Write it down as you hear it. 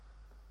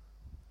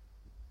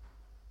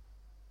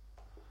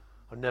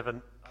I'm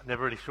never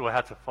really sure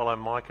how to follow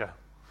Micah.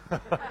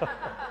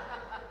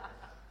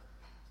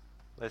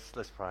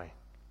 Let's pray.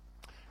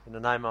 In the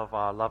name of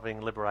our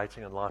loving,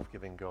 liberating and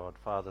life-giving God,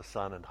 Father,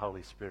 Son and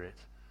Holy Spirit.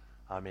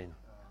 Amen.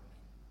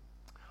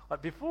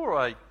 Before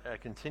I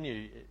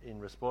continue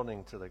in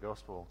responding to the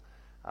gospel,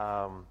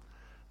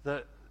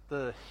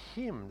 the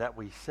hymn that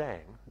we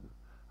sang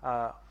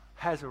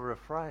has a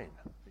refrain.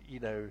 You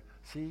know,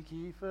 seek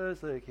ye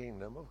first the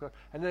kingdom of God.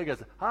 And then it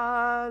goes,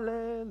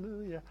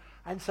 hallelujah.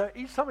 And so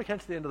each time we came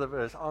to the end of the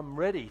verse, I'm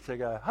ready to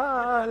go,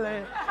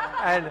 hallelujah.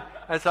 and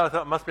so I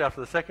thought it must be after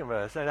the second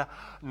verse. And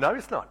no,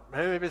 it's not.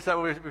 Maybe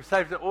so we've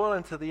saved it all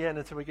until the end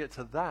until we get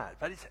to that.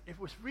 But it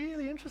was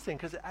really interesting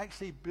because it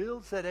actually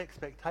builds that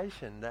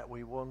expectation that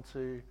we want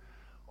to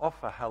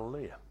offer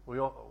hallelujah. We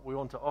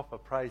want to offer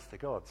praise to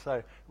God. So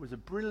it was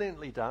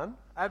brilliantly done,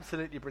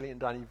 absolutely brilliant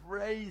done. You've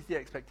raised the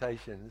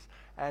expectations,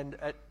 and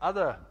at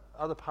other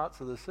parts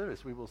of the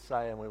service we will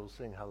say and we will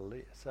sing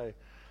hallelujah. So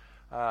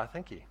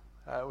thank you.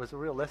 It was a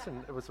real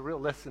lesson. It was a real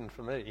lesson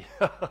for me.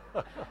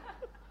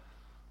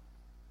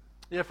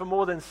 Yeah, for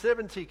more than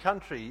 70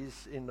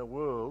 countries in the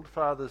world,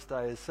 Father's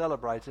Day is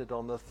celebrated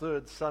on the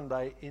third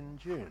Sunday in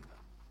June.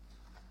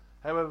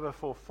 However,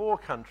 for 4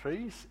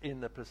 countries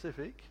in the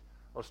Pacific,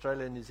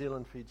 Australia, New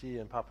Zealand, Fiji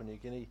and Papua New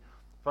Guinea,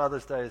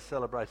 Father's Day is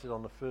celebrated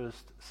on the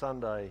first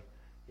Sunday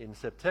in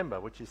September,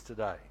 which is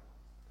today.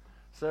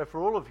 So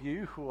for all of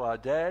you who are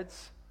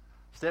dads,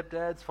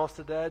 stepdads,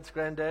 foster dads,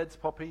 granddads,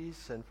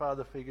 poppies and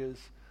father figures,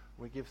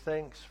 we give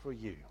thanks for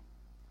you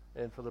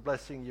and for the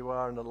blessing you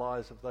are in the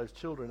lives of those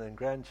children and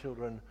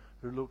grandchildren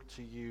who look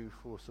to you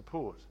for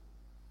support.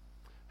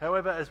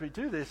 However, as we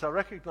do this, I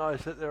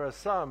recognise that there are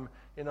some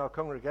in our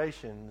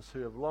congregations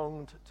who have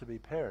longed to be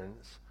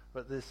parents,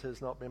 but this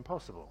has not been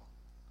possible.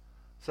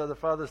 So the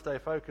Father's Day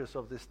focus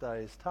of this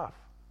day is tough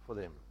for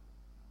them.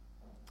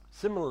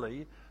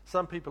 Similarly,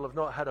 some people have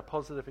not had a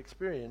positive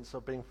experience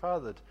of being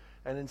fathered,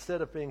 and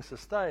instead of being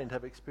sustained,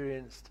 have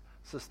experienced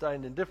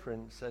sustained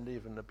indifference and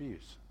even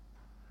abuse.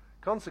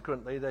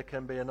 Consequently, there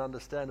can be an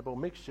understandable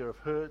mixture of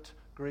hurt,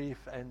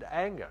 grief, and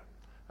anger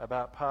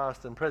about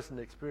past and present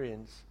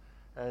experience,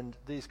 and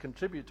these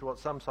contribute to what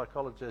some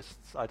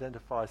psychologists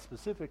identify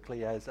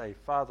specifically as a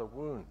father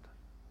wound.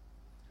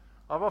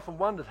 I've often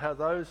wondered how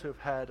those who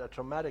have had a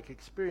traumatic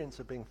experience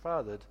of being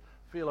fathered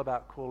feel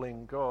about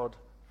calling God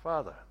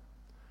Father,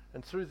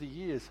 and through the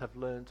years have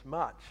learnt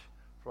much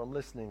from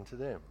listening to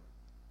them.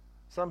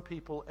 Some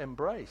people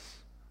embrace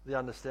the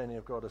understanding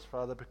of God as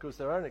Father because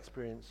their own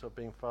experience of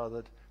being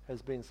fathered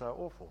has been so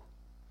awful,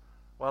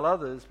 while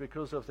others,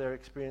 because of their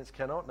experience,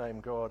 cannot name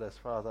God as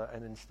Father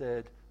and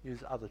instead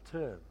use other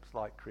terms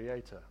like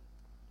Creator,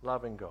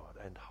 Loving God,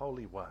 and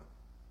Holy One.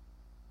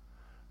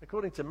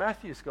 According to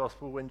Matthew's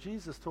Gospel, when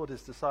Jesus taught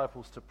his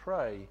disciples to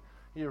pray,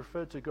 he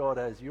referred to God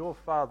as your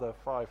Father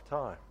 5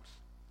 times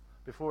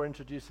before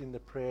introducing the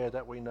prayer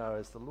that we know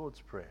as the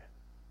Lord's Prayer.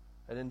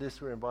 And in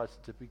this we're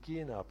invited to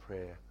begin our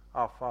prayer,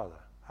 our Father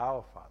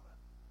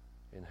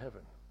in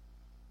heaven.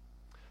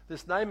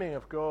 This naming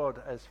of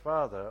God as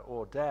Father,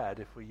 or Dad,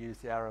 if we use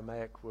the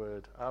Aramaic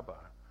word Abba,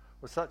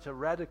 was such a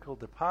radical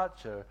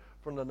departure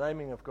from the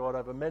naming of God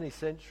over many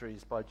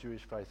centuries by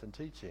Jewish faith and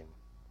teaching.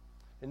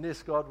 In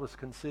this, God was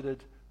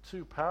considered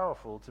too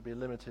powerful to be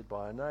limited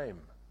by a name.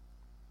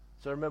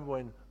 So remember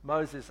when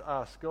Moses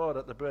asked God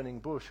at the burning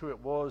bush who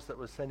it was that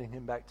was sending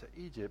him back to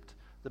Egypt,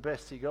 the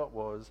best he got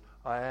was,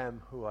 I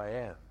am who I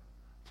am.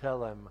 Tell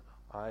them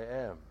I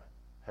am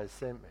has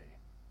sent me.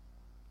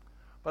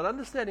 But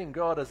understanding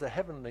God as a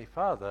heavenly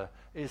Father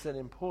is an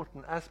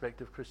important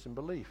aspect of Christian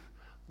belief.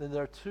 Then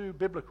there are 2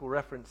 biblical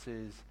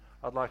references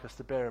I'd like us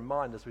to bear in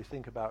mind as we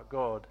think about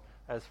God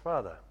as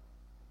Father.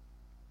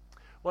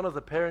 One of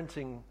the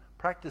parenting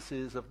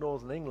practices of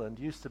Northern England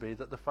used to be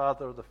that the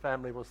father of the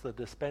family was the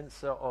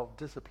dispenser of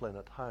discipline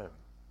at home.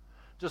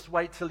 Just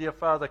wait till your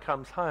father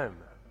comes home.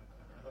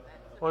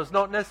 Was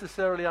not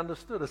necessarily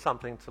understood as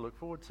something to look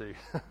forward to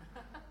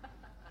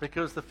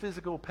because the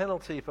physical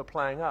penalty for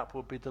playing up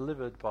would be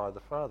delivered by the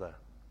father.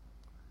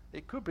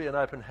 It could be an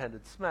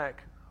open-handed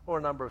smack or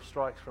a number of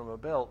strikes from a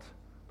belt,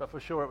 but for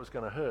sure it was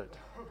going to hurt.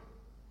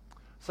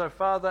 So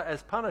Father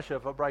as punisher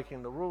for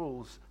breaking the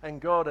rules and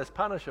God as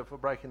punisher for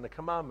breaking the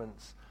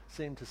commandments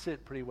seem to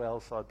sit pretty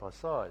well side by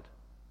side.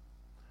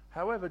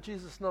 However,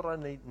 Jesus not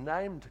only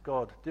named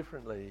God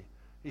differently,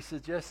 he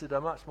suggested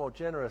a much more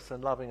generous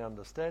and loving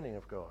understanding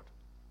of God.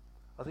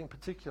 I think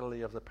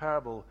particularly of the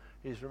parable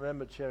he's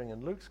remembered sharing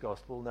in Luke's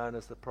Gospel known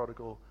as the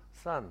prodigal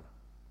son.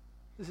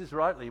 This is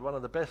rightly one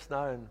of the best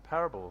known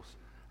parables,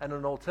 and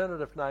an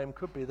alternative name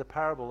could be the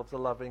parable of the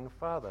loving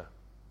father.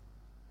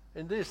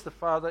 In this, the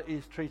father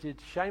is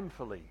treated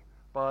shamefully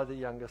by the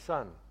younger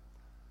son.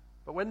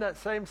 But when that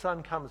same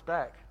son comes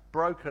back,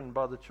 broken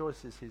by the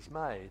choices he's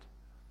made,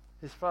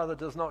 his father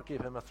does not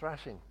give him a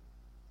thrashing.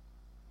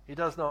 He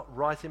does not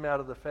write him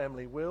out of the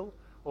family will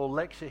or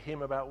lecture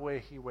him about where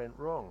he went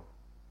wrong.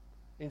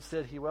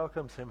 Instead, he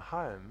welcomes him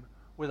home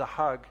with a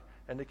hug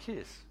and a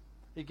kiss.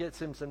 He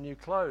gets him some new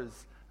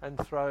clothes and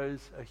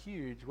throws a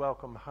huge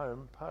welcome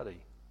home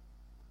party.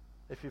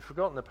 If you've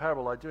forgotten the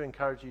parable, I do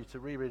encourage you to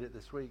reread it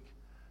this week,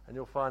 and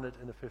you'll find it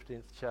in the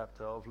 15th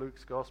chapter of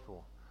Luke's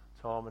Gospel.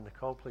 Tom and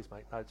Nicole, please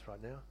make notes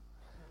right now.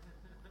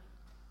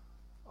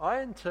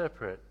 I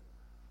interpret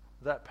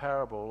that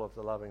parable of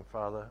the loving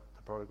father,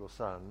 the prodigal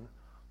son,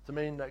 to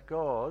mean that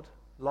God,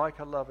 like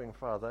a loving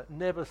father,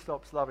 never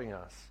stops loving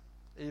us,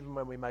 even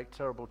when we make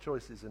terrible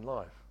choices in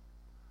life.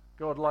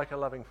 God, like a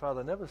loving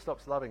father, never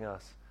stops loving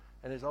us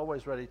and is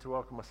always ready to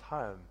welcome us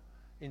home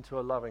into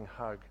a loving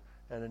hug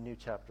and a new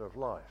chapter of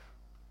life.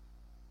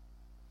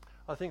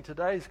 I think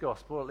today's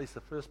gospel, at least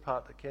the first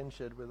part that Ken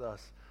shared with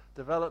us,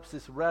 develops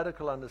this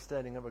radical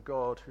understanding of a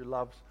God who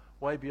loves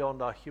way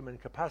beyond our human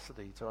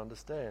capacity to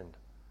understand.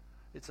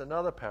 It's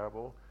another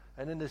parable,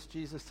 and in this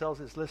Jesus tells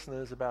his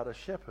listeners about a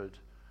shepherd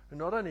who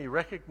not only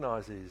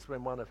recognizes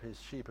when one of his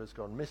sheep has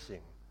gone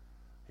missing,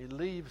 he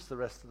leaves the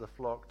rest of the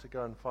flock to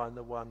go and find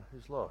the one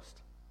who's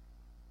lost.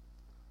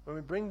 When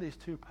we bring these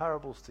two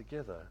parables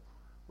together,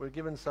 we're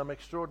given some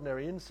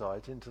extraordinary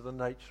insight into the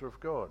nature of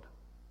God.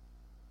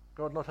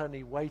 God not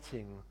only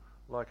waiting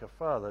like a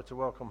father to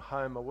welcome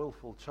home a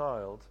willful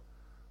child,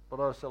 but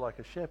also like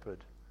a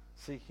shepherd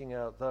seeking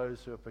out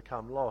those who have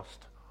become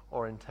lost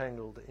or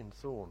entangled in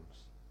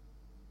thorns.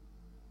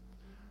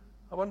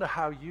 I wonder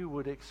how you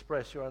would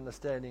express your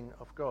understanding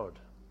of God.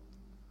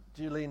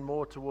 Do you lean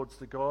more towards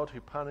the God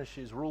who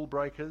punishes rule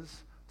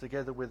breakers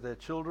together with their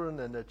children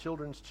and their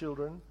children's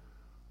children,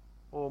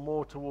 or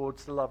more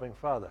towards the loving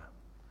Father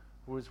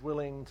who is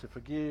willing to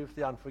forgive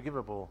the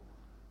unforgivable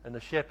and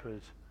the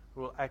shepherd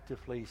who will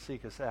actively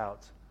seek us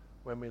out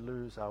when we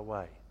lose our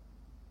way?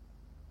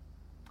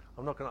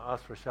 I'm not going to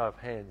ask for a show of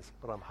hands,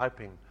 but I'm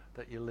hoping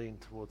that you lean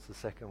towards the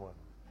second one.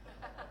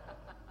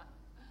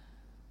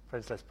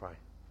 Friends, let's pray.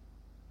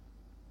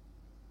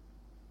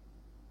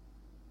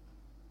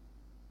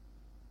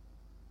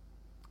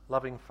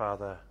 Loving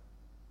Father,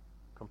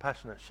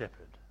 compassionate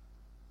shepherd,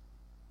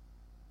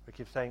 we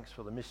give thanks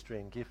for the mystery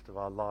and gift of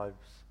our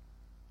lives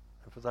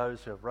and for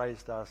those who have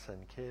raised us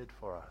and cared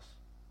for us.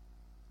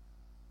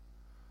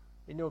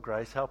 In your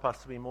grace, help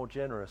us to be more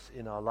generous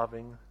in our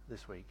loving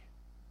this week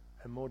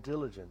and more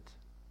diligent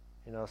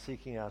in our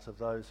seeking out of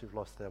those who've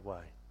lost their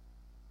way.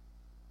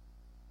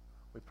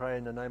 We pray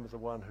in the name of the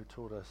one who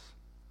taught us,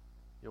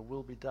 your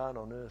will be done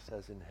on earth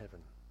as in heaven,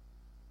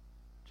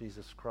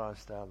 Jesus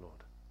Christ our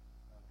Lord.